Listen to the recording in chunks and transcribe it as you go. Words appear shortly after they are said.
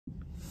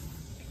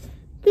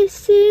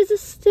This is a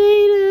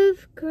state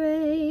of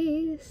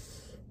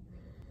grace.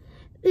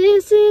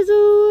 This is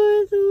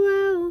a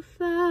worthwhile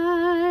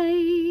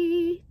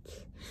fight.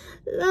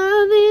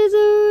 Love is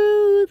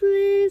a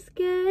ruthless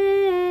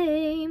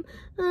game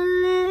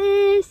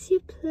unless you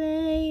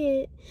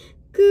play it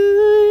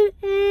good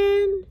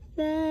and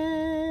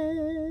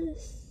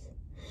fast.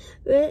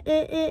 Red,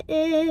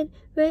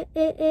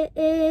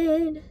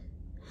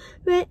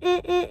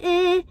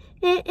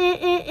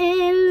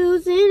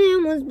 losing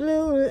him was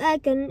blue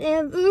like I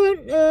never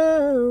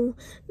know.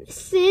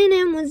 Missing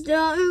him was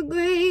dark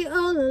gray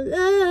all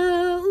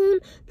alone.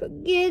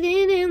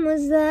 Forgetting him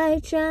was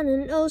like trying to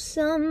know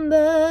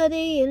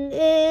somebody you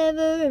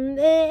never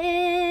met.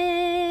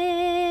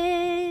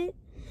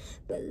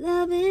 But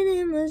loving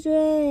him was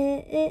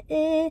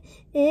red.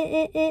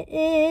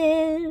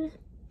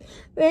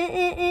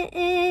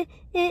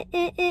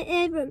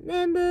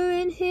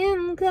 Remembering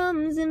him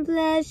comes in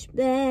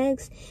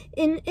flashbacks,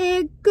 in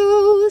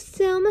echoes.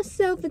 Tell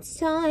myself it's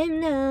time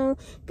now,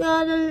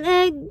 gotta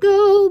let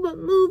go. But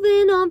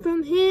moving on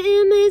from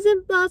him is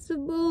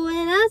impossible,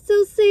 and I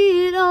still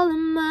see it all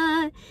in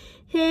my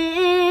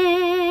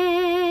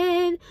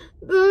head,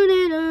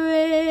 burning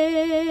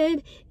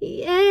red,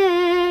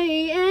 yeah,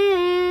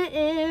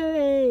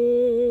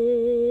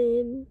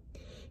 red.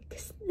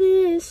 'Cause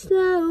this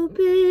slope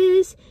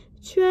is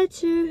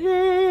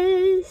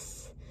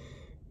treacherous,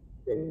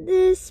 and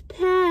this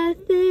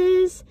path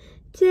is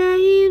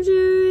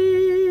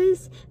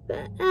dangerous,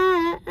 but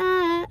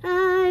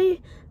I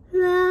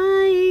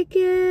like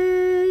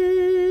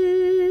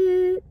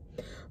it.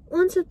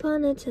 Once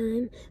upon a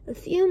time, a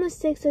few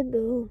mistakes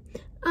ago,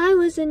 I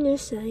was in your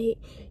sight.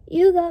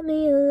 You got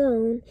me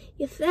alone.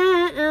 You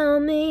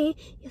found me.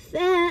 You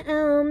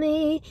found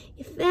me.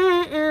 You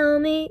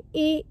found me.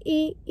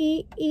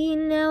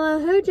 Now I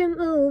heard you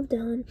moved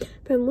on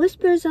from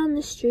whispers on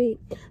the street.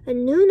 A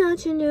new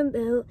notch in your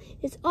belt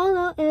is all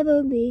I'll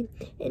ever be.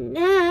 And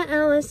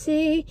now I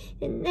see.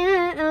 And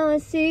now I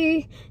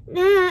see.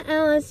 Now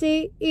I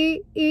see.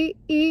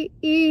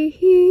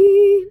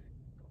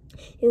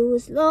 It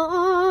was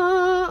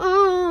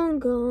long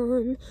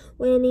gone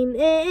when he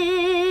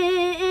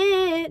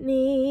met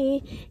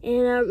me,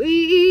 and I realized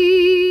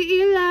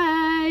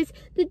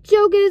the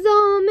joke is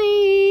on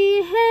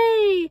me.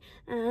 Hey,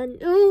 I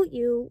knew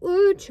you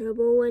were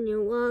trouble when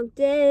you walked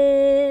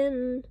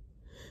in.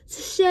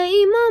 So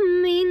shame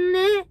on me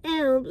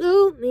now,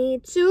 blew me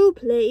to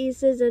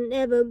places I've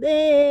never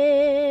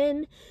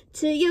been.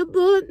 Till you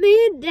put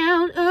me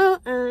down, oh,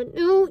 I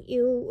knew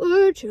you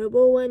were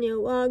trouble when you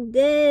walked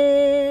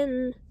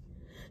in.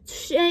 So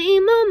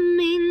shame on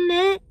me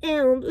now,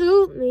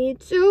 blew me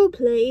to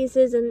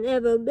places I've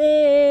never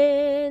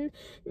been.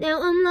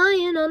 Now I'm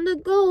lying on the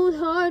gold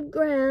hard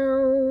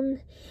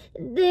ground,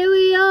 and there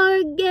we are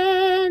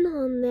again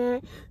on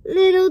that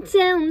little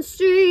town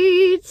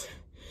street.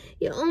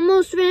 You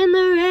almost ran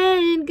the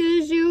red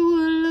 'cause you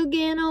were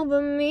looking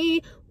over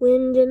me.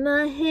 Wind in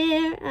my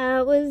hair,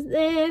 I was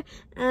there,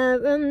 I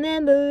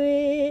remember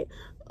it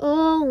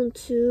all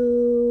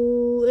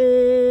too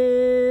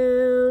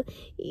well,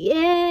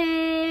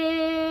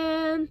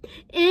 yeah.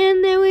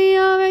 And there we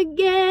are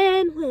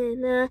again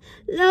when I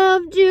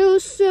loved you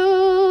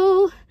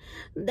so.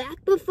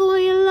 Back before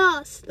you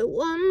lost the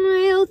one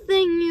real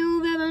thing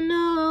you've ever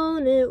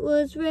known. It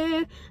was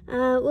rare,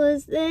 I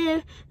was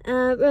there,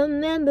 I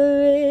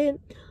remember it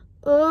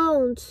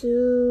all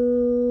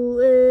too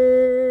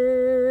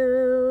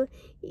well,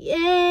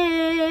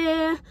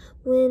 yeah.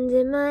 Wind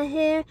in my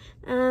hair,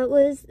 I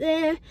was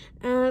there,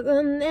 I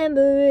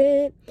remember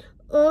it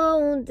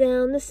all.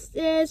 Down the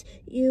stairs,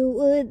 you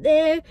were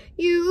there,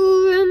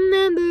 you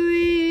remember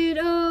it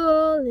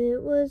all.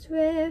 It was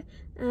rare,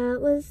 I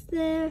was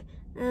there,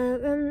 I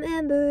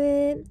remember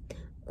it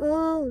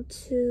all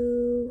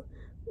too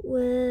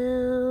well.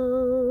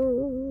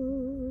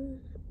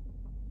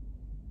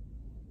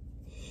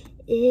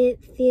 It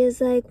feels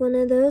like one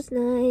of those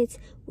nights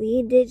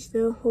we ditch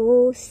the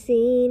whole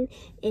scene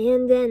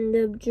and end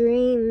up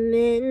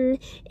dreaming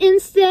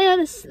instead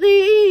of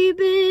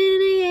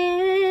sleeping,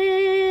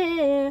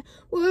 yeah.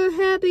 We're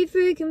happy,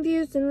 free,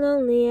 confused, and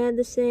lonely at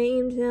the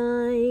same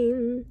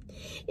time.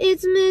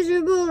 It's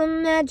miserable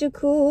and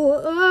magical,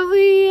 oh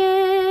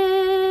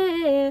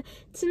yeah.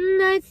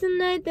 Tonight's the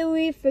night that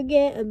we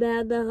forget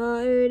about the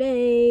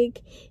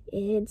heartache.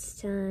 It's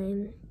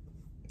time.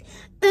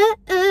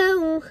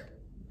 Oh,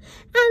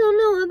 I don't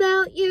know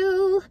about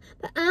you,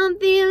 but I'm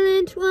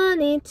feeling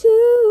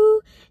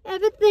 22.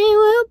 Everything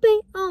will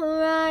be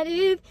alright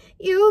if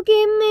you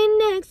keep me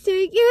next to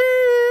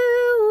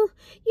you.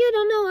 You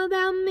don't know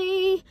about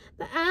me,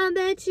 but I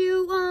bet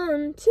you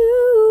want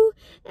to.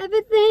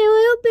 Everything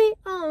will be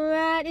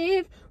alright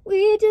if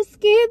we just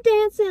keep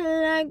dancing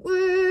like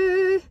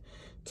we're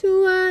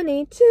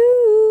 22.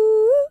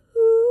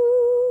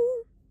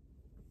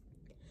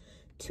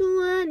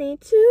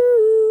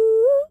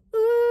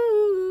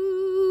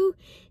 22.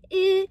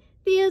 It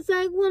feels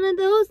like one of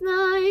those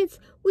nights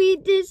we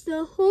ditched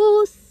the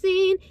whole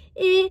scene.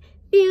 It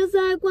feels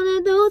like one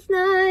of those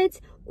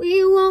nights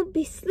we won't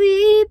be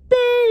sleeping.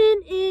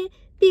 It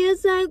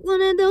Feels like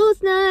one of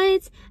those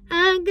nights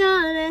I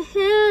gotta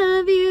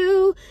have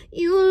you.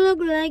 You look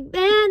like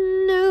bad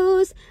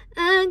news.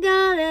 I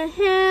gotta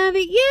have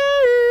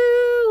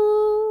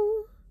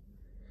you.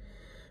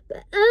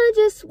 But I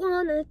just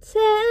wanna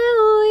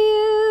tell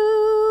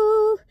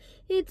you,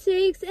 it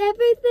takes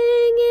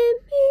everything in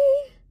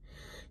me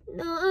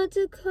not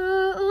to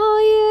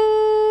call you.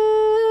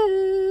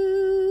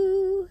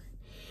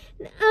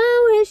 And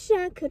I wish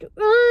I could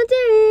run to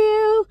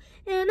you,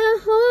 and I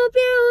hope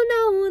you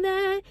know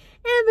that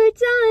every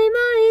time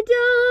I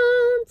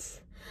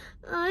don't,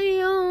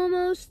 I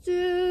almost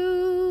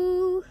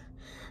do.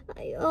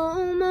 I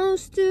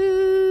almost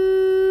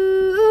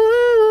do.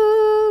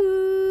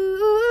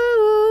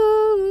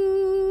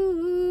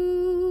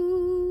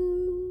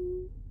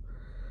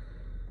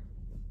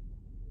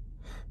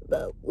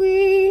 But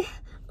we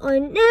are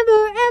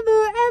never,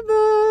 ever,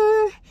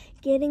 ever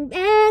getting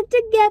back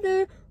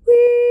together.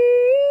 We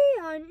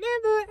are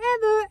never,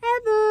 ever,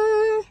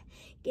 ever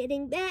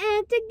getting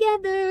back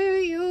together.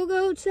 You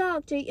go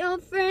talk to your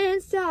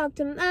friends, talk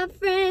to my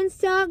friends,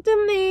 talk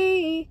to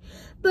me.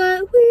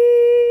 But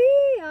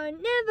we are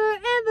never,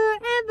 ever,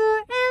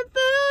 ever,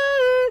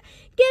 ever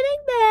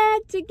getting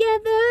back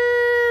together.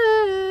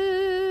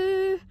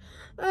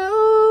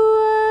 Oh,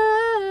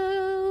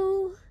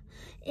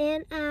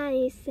 and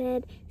I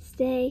said,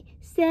 stay,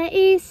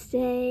 stay,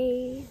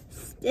 stay,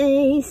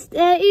 stay,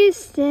 stay,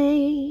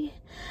 stay.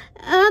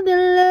 I've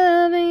been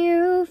loving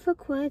you for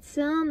quite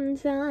some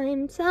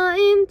time,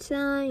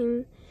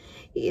 time.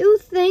 You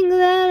think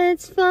that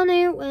it's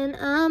funny when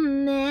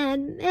I'm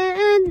mad,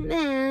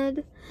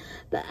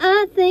 but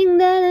I think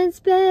that it's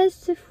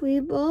best if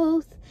we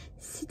both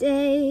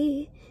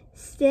stay.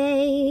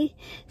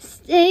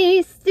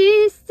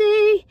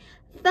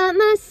 Find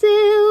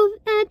myself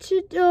at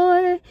your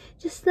door,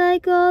 just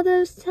like all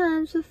those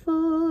times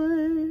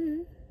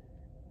before.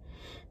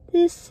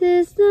 This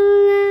is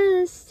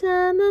the last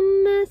time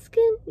I'm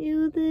asking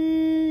you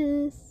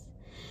this.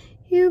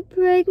 You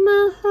break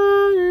my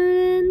heart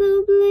in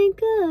the blink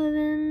of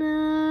an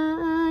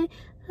eye.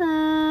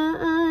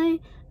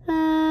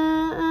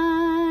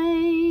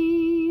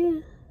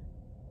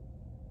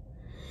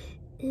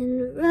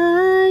 And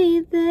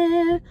right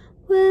there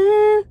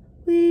where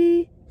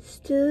we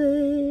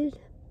stood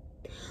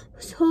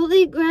was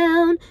holy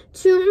ground.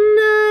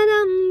 Tonight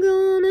I'm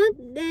gonna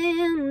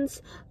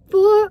dance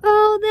for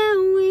all that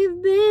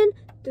we've been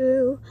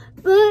through,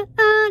 but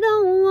I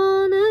don't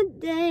wanna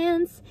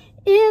dance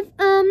if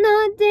I'm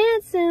not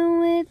dancing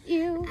with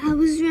you. I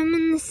was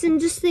reminiscing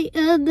just the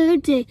other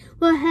day,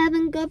 what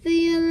having got for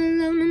you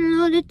alone, and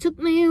Lord, it took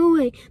me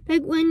away.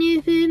 Back when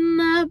you hit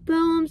my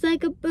poems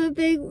like a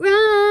perfect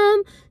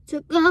rhyme,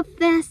 took off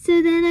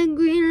faster than a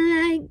green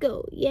light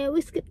go. Yeah,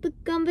 we skipped the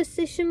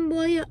conversation,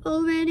 boy, you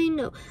already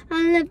know.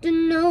 I left a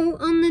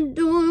note on the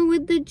door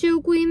with the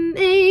joke we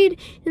made,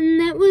 and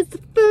that was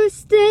the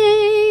first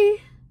day.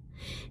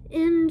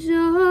 And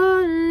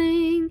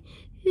darling,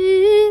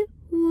 it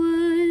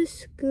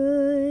was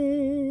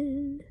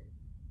good.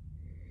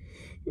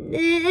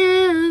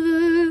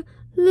 Never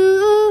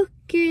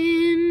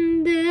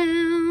looking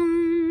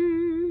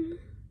down.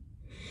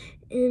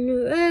 And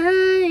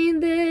right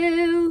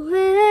there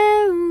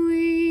where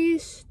we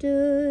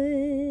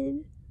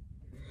stood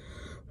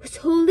was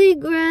holy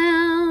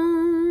ground.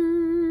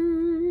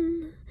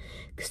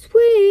 'Cause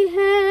we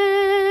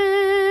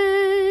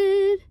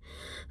had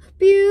a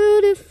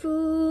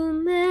beautiful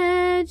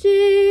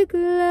magic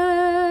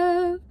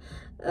love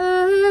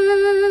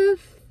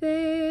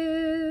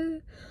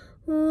affair.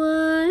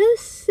 What a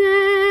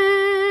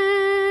sad,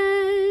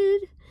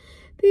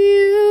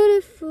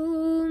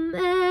 beautiful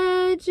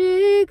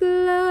magic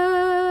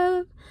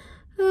love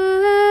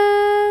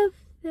affair.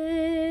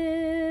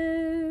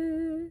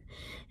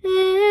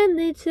 And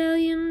they tell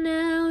you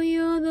now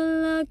you're the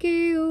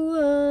lucky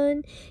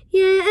one.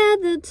 Yeah,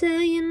 they'll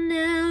tell you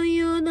now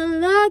you're the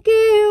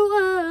lucky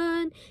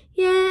one.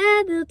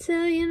 Yeah, they'll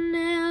tell you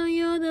now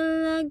you're the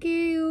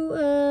lucky one.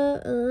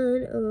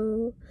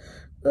 Oh,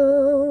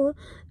 oh,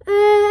 oh,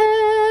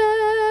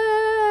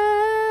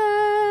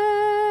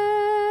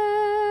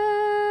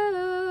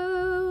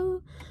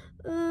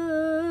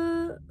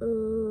 oh,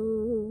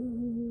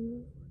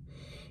 oh.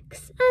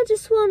 'Cause I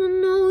just wanna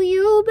know,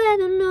 you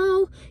better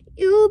know,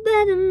 you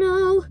better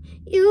know,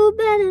 you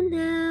better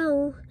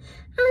now.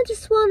 I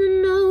just wanna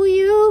know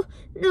you,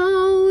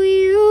 know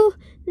you,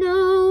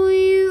 know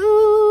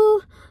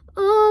you.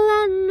 All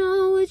I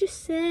know is you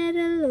said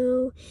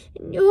hello,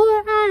 and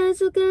your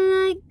eyes looking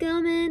like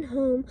coming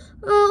home.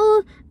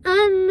 All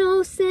I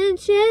know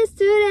since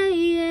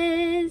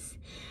yesterday is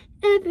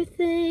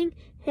everything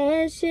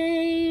has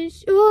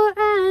changed. Your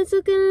eyes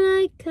looking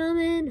like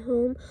coming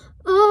home.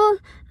 All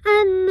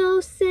I know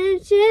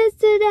since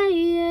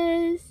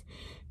yesterday is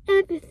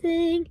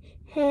everything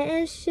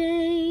has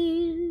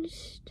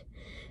changed.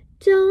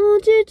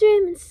 Don't you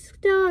dream in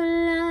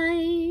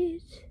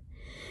starlight?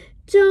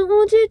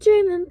 Don't you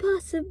dream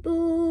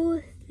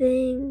impossible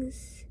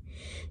things?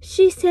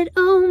 She said,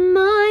 oh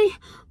my,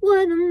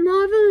 what a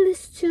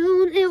marvelous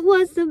tune. It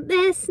was the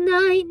best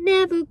night,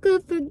 never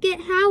could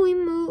forget how we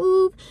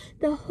moved.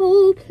 The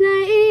whole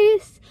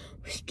place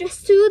was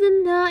dressed to the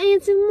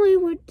nines, and we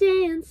were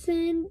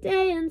dancing,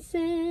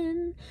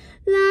 dancing,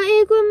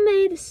 like we're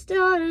made of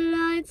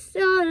starlight,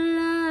 starlight.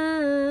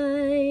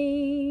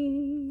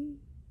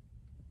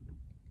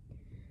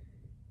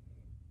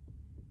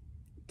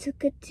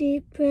 Took a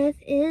deep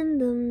breath in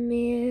the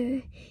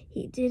mirror.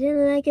 He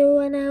didn't like it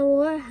when I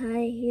wore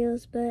high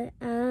heels, but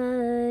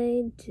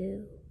I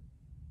do.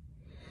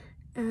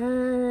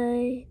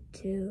 I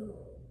do.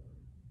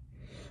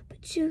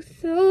 But you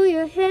throw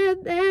your hair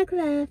back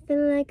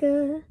laughing like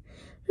a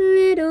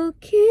little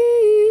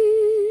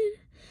kid.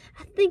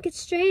 I think it's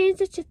strange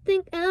that you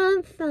think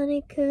I'm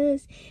funny,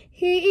 'cause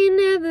he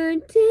never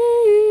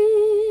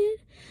did.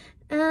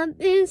 I've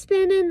been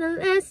spending the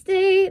last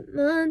 8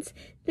 months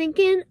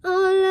thinking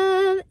all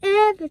love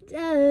ever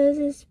does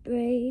is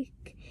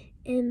break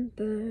and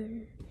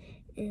burn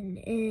and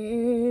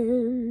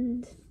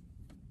end.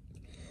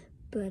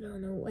 But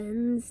on a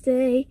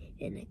Wednesday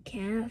in a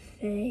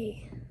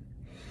cafe,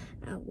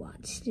 I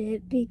watched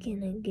it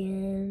begin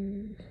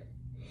again.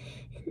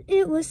 And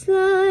it was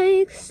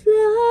like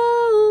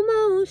slow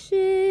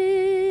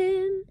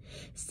motion,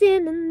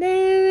 standing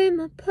there in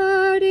my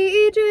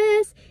party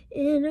dress,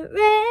 in a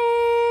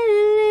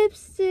red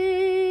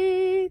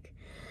lipstick,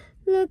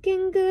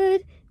 looking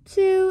good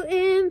to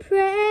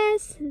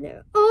impress, and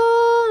they're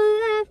all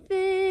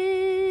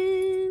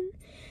laughing.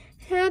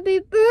 Happy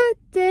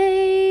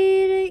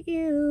birthday to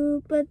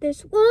you, but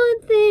there's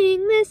one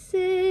thing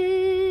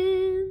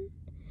missing.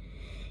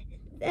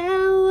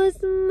 That was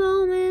the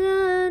moment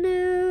I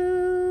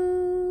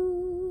knew.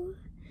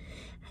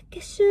 I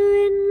guess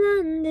you're in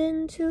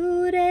London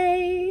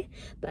today,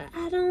 but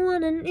I don't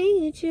wanna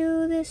need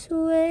you this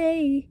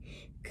way.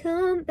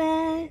 Come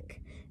back,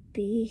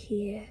 be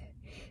here.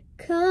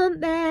 Come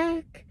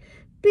back,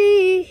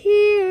 be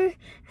here.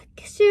 I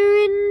guess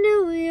you're in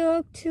New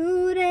York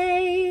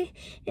today,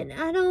 and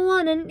I don't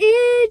wanna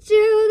need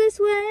you this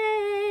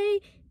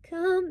way.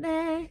 Come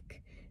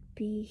back,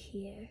 be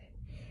here.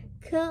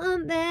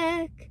 Come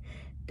back,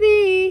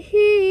 be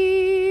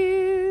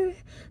here.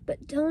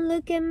 But don't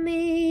look at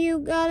me, you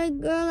got a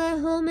girl at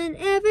home, and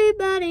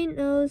everybody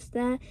knows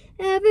that.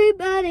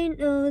 Everybody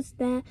knows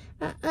that.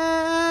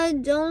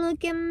 Don't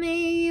look at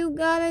me, you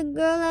got a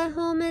girl at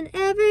home, and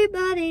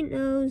everybody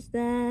knows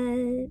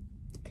that.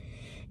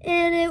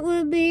 And it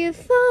would be a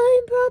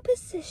fine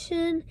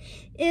proposition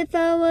if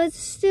I was a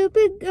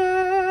stupid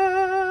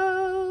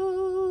girl.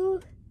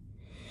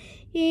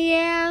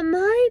 Yeah, I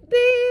might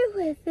be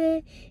with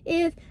it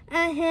if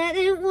I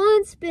hadn't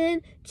once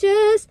been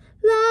just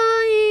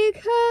like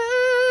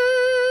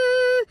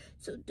her.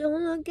 So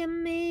don't look at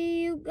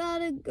me, you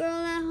got a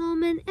girl at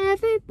home, and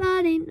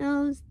everybody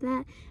knows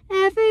that.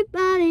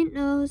 Everybody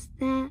knows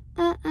that.